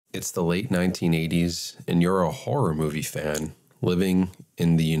It's the late 1980s, and you're a horror movie fan living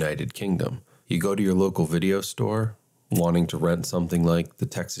in the United Kingdom. You go to your local video store wanting to rent something like the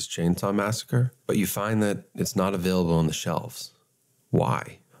Texas Chainsaw Massacre, but you find that it's not available on the shelves.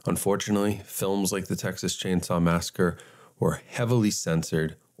 Why? Unfortunately, films like the Texas Chainsaw Massacre were heavily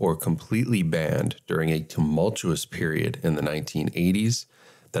censored or completely banned during a tumultuous period in the 1980s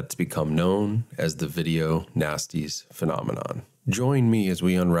that's become known as the video nasties phenomenon. Join me as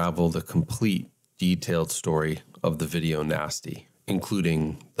we unravel the complete, detailed story of the video nasty,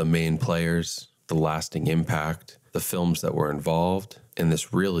 including the main players, the lasting impact, the films that were involved in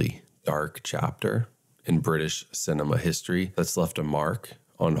this really dark chapter in British cinema history that's left a mark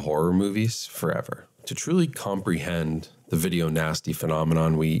on horror movies forever. To truly comprehend the video nasty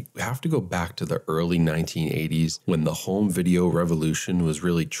phenomenon, we have to go back to the early 1980s when the home video revolution was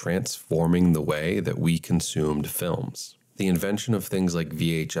really transforming the way that we consumed films. The invention of things like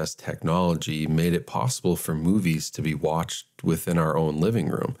VHS technology made it possible for movies to be watched within our own living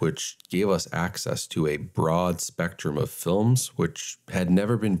room, which gave us access to a broad spectrum of films which had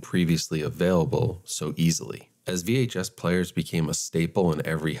never been previously available so easily. As VHS players became a staple in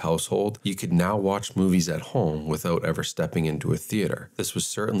every household, you could now watch movies at home without ever stepping into a theater. This was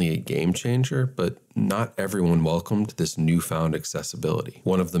certainly a game changer, but not everyone welcomed this newfound accessibility.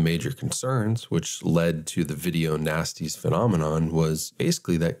 One of the major concerns, which led to the video nasties phenomenon, was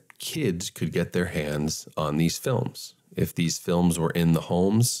basically that kids could get their hands on these films. If these films were in the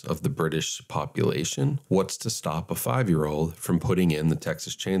homes of the British population, what's to stop a 5-year-old from putting in the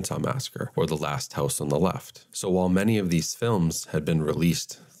Texas Chainsaw Massacre or The Last House on the Left? So while many of these films had been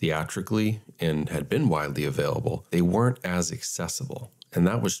released theatrically and had been widely available, they weren't as accessible. And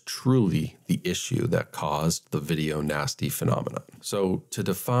that was truly the issue that caused the video nasty phenomenon. So to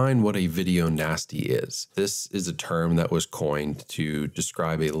define what a video nasty is, this is a term that was coined to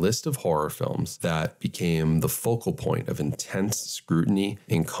describe a list of horror films that became the focal point of intense scrutiny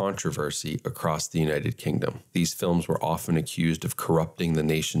and controversy across the United Kingdom. These films were often accused of corrupting the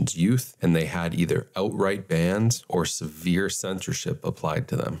nation's youth, and they had either outright bans or severe censorship applied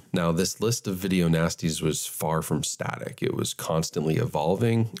to them. Now, this list of video nasties was far from static. It was constantly evolving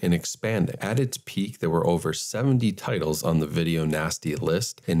and expanding. At its peak, there were over 70 titles on the video nasty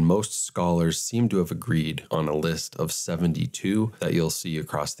list, and most scholars seem to have agreed on a list of 72 that you'll see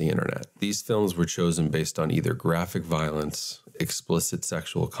across the internet. These films were chosen based on either graphic violence, explicit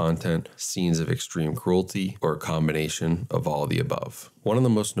sexual content, scenes of extreme cruelty, or a combination of all of the above. One of the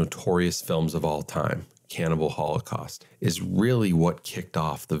most notorious films of all time, Cannibal Holocaust, is really what kicked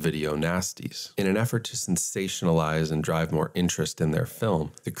off the video nasties. In an effort to sensationalize and drive more interest in their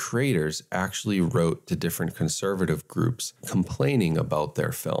film, the creators actually wrote to different conservative groups complaining about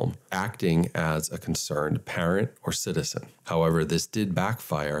their film, acting as a concerned parent or citizen. However, this did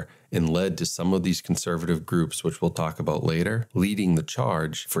backfire and led to some of these conservative groups, which we'll talk about later, leading the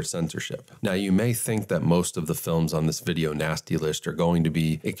charge for censorship. Now, you may think that most of the films on this video nasty list are going to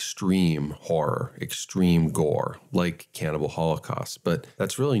be extreme horror, extreme gore, like Cannibal Holocaust, but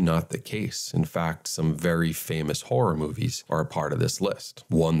that's really not the case. In fact, some very famous horror movies are a part of this list.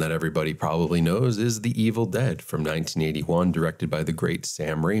 One that everybody probably knows is The Evil Dead from 1981, directed by the great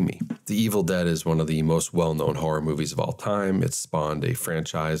Sam Raimi. The Evil Dead is one of the most well-known horror movies of all time. It spawned a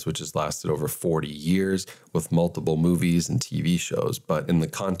franchise which has lasted over 40 years with multiple movies and TV shows, but in the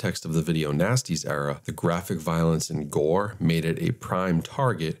context of the video nasties era, the graphic violence and gore made it a prime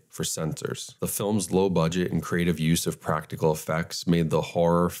target for censors. The film's low budget and creative use of practical effects made the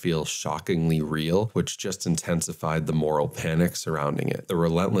horror feel shockingly real, which just intensified the moral panic surrounding it. The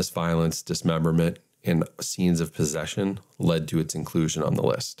relentless violence, dismemberment, and scenes of possession led to its inclusion on the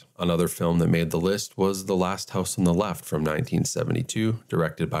list. Another film that made the list was The Last House on the Left from 1972,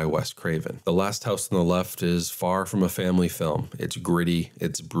 directed by Wes Craven. The Last House on the Left is far from a family film. It's gritty,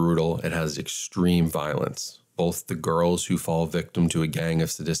 it's brutal, it has extreme violence. Both the girls who fall victim to a gang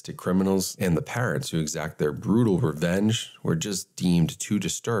of sadistic criminals and the parents who exact their brutal revenge were just deemed too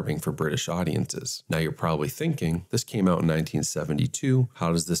disturbing for British audiences. Now you're probably thinking, this came out in 1972,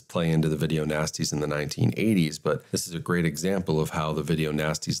 how does this play into the video nasties in the 1980s? But this is a great example of how the video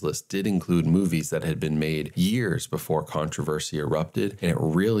nasties list did include movies that had been made years before controversy erupted, and it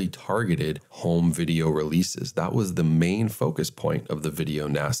really targeted home video releases. That was the main focus point of the video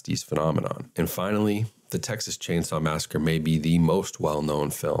nasties phenomenon. And finally, The Texas Chainsaw Massacre may be the most well-known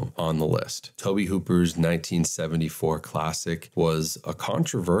film on the list. Tobe Hooper's 1974 classic was a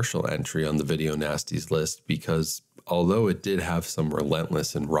controversial entry on the video nasties list because although it did have some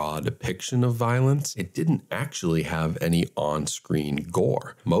relentless and raw depiction of violence, it didn't actually have any on-screen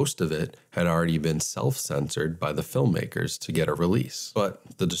gore. Most of it had already been self-censored by the filmmakers to get a release. But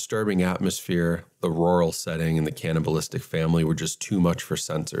the disturbing atmosphere, the rural setting, and the cannibalistic family were just too much for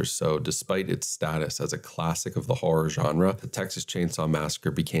censors, so despite its status as a classic of the horror genre, the Texas Chainsaw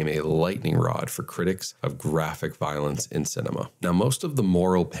Massacre became a lightning rod for critics of graphic violence in cinema. Now, most of the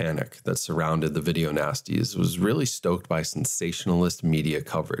moral panic that surrounded the video nasties was really stoked by sensationalist media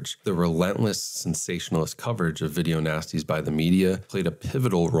coverage. The relentless sensationalist coverage of video nasties by the media played a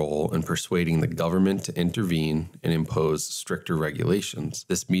pivotal role in persuading the government to intervene and impose stricter regulations.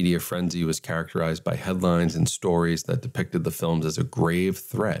 This media frenzy was characterized by headlines and stories that depicted the films as a grave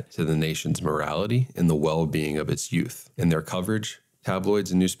threat to the nation's morality and the well-being of its youth. In their coverage, tabloids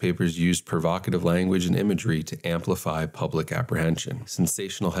and newspapers used provocative language and imagery to amplify public apprehension.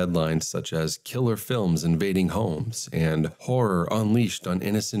 Sensational headlines such as "Killer Films Invading Homes" and "Horror Unleashed on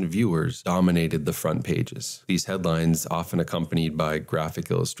Innocent Viewers" dominated the front pages. These headlines, often accompanied by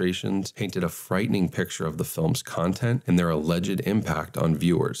graphic illustrations, painted a frightening picture of the film's content and their alleged impact on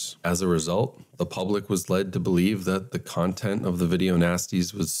viewers. As a result, the public was led to believe that the content of the video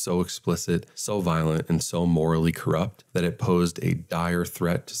nasties was so explicit, so violent, and so morally corrupt that it posed a dire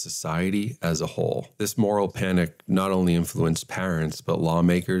threat to society as a whole. This moral panic not only influenced parents, but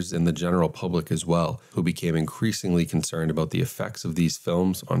lawmakers and the general public as well, who became increasingly concerned about the effects of these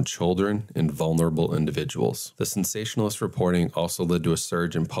films on children and vulnerable individuals. The sensationalist reporting also led to a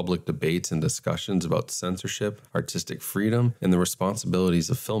surge in public debates and discussions about censorship, artistic freedom, and the responsibilities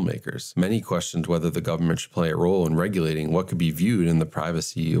of filmmakers. Many questioned whether the government should play a role in regulating what could be viewed in the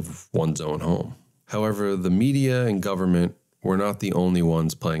privacy of one's own home. However, the media and government were not the only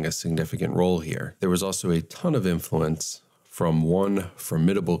ones playing a significant role here. There was also a ton of influence from one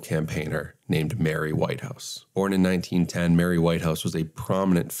formidable campaigner named Mary Whitehouse. Born in 1910, Mary Whitehouse was a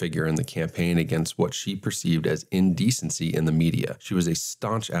prominent figure in the campaign against what she perceived as indecency in the media. She was a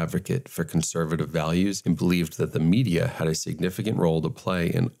staunch advocate for conservative values and believed that the media had a significant role to play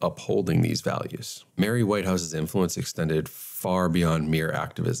in upholding these values. Mary Whitehouse's influence extended far beyond mere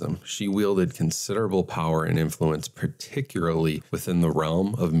activism. She wielded considerable power and influence, particularly within the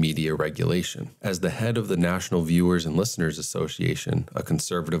realm of media regulation. As the head of the National Viewers and Listeners Association, a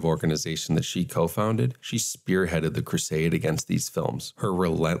conservative organization that she co-founded, she spearheaded the crusade against these films. Her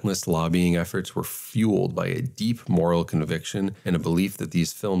relentless lobbying efforts were fueled by a deep moral conviction and a belief that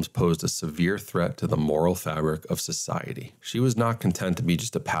these films posed a severe threat to the moral fabric of society. She was not content to be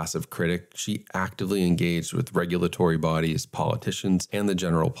just a passive critic. She actively engaged with regulatory bodies, politicians, and the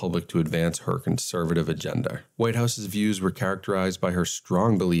general public to advance her conservative agenda. Whitehouse's views were characterized by her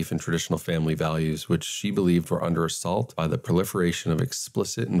strong belief in traditional family values, which she believed were under assault by the proliferation of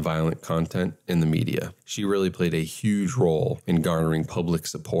explicit and violent content in the media. She really played a huge role in garnering public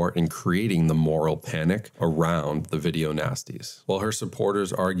support and creating the moral panic around the video nasties. While her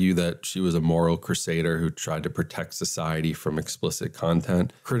supporters argue that she was a moral crusader who tried to protect society from explicit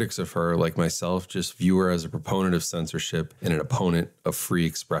content, critics of her, like myself, just view her as a proponent of censorship and an opponent of free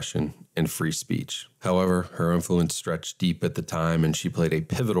expression and free speech. However, her influence stretched deep at the time, and she played a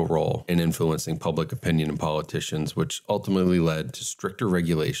pivotal role in influencing public opinion and politicians, which ultimately led to stricter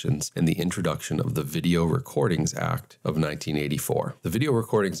regulations and the introduction of the Video Recordings Act of 1984. The Video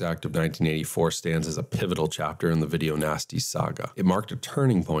Recordings Act of 1984 stands as a pivotal chapter in the video nasties saga. It marked a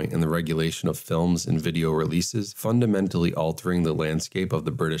turning point in the regulation of films and video releases, fundamentally altering the landscape of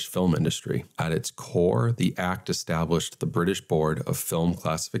the British film industry. At its core, the act established the British Board of Film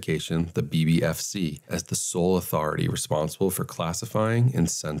Classification, the BBFC, as the sole authority responsible for classifying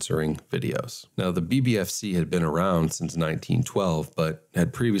and censoring videos. Now, the BBFC had been around since 1912, but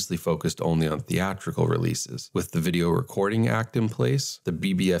had previously focused only on theatrical releases. With the Video Recording Act in place, the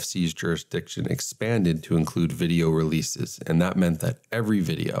BBFC's jurisdiction expanded to include video releases, and that meant that every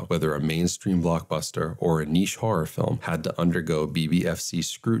video, whether a mainstream blockbuster or a niche horror film, had to undergo BBFC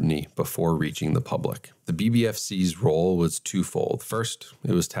scrutiny before reaching the public. The BBFC's role was twofold. First,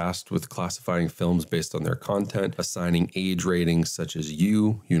 it was tasked with classifying films based on their content, assigning age ratings such as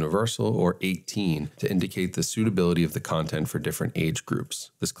U, Universal, or 18 to indicate the suitability of the content for different age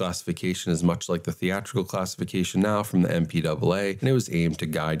groups. This classification is much like the theatrical classification now from the MPAA, and it was aimed to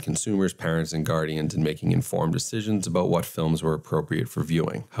guide consumers, parents, and guardians in making informed decisions about what films were appropriate for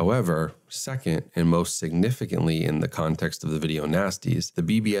viewing. However, second, and most significantly in the context of the video nasties, the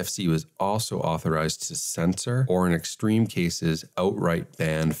BBFC was also authorized to censor, or in extreme cases, outright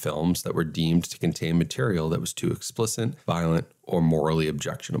ban films that were deemed to contain material that was too explicit, violent, or morally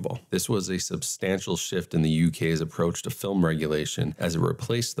objectionable. This was a substantial shift in the UK's approach to film regulation, as it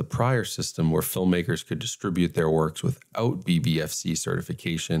replaced the prior system where filmmakers could distribute their works without BBFC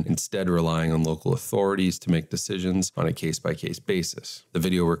certification, instead relying on local authorities to make decisions on a case-by-case basis. The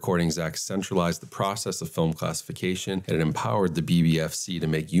Video Recordings Act centralized the process of film classification, and it empowered the BBFC to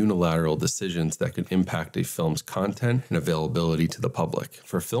make unilateral decisions that could impact a film's content and availability to the public.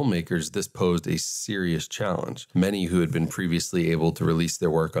 For filmmakers, this posed a serious challenge. Many who had been previously able to release their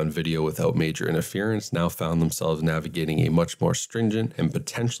work on video without major interference now found themselves navigating a much more stringent and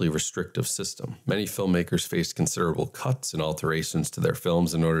potentially restrictive system. Many filmmakers faced considerable cuts and alterations to their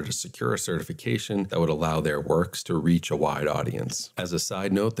films in order to secure a certification that would allow their works to reach a wide audience. As a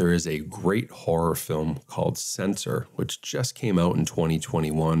side note, there is a great horror film called Censor, which just came out in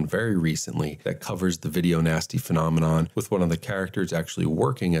 2021, very recently, that covers the video nasty phenomenon, with one of the characters actually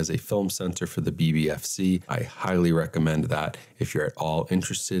working as a film censor for the BBFC. I highly recommend that if you're at all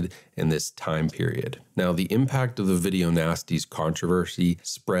interested in this time period. Now, the impact of the video nasties controversy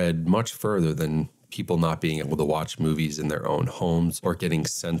spread much further than people not being able to watch movies in their own homes or getting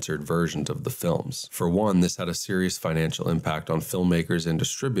censored versions of the films. For one, this had a serious financial impact on filmmakers and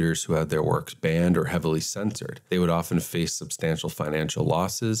distributors who had their works banned or heavily censored. They would often face substantial financial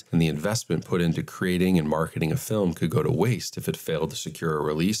losses, and the investment put into creating and marketing a film could go to waste if it failed to secure a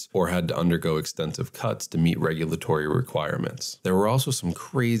release or had to undergo extensive cuts to meet regulatory requirements. There were also some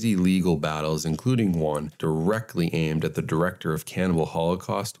crazy legal battles, including one directly aimed at the director of Cannibal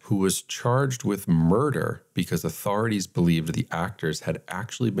Holocaust, who was charged with murder because authorities believed the actors had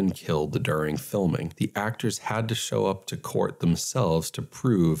actually been killed during filming. The actors had to show up to court themselves to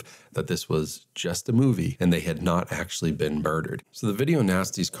prove that this was just a movie and they had not actually been murdered. So the Video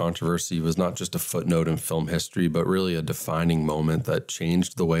Nasties controversy was not just a footnote in film history, but really a defining moment that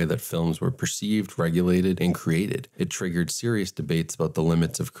changed the way that films were perceived, regulated, and created. It triggered serious debates about the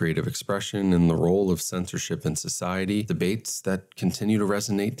limits of creative expression and the role of censorship in society, debates that continue to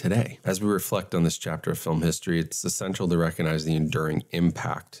resonate today. As we reflect on this chapter of film history, it's essential to recognize the enduring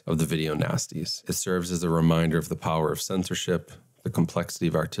impact of the Video Nasties. It serves as a reminder of the power of censorship, the complexity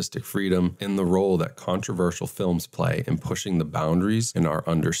of artistic freedom, and the role that controversial films play in pushing the boundaries in our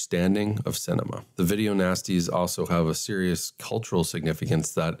understanding of cinema. The Video Nasties also have a serious cultural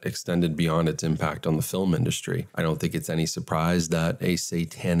significance that extended beyond its impact on the film industry. I don't think it's any surprise that a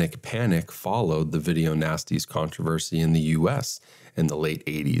satanic panic followed the Video Nasties controversy in the US in the late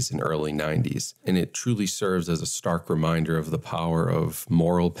 80s and early 90s, and it truly serves as a stark reminder of the power of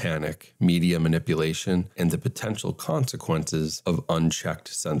moral panic, media manipulation, and the potential consequences of unchecked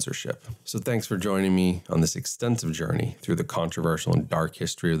censorship. So thanks for joining me on this extensive journey through the controversial and dark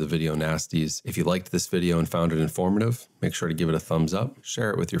history of the Video Nasties. If you liked this video and found it informative, make sure to give it a thumbs up,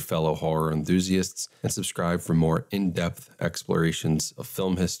 share it with your fellow horror enthusiasts, and subscribe for more in-depth explorations of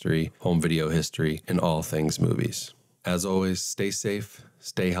film history, home video history, and all things movies. As always, stay safe,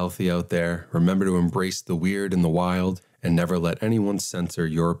 stay healthy out there, remember to embrace the weird and the wild, and never let anyone censor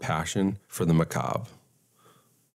your passion for the macabre.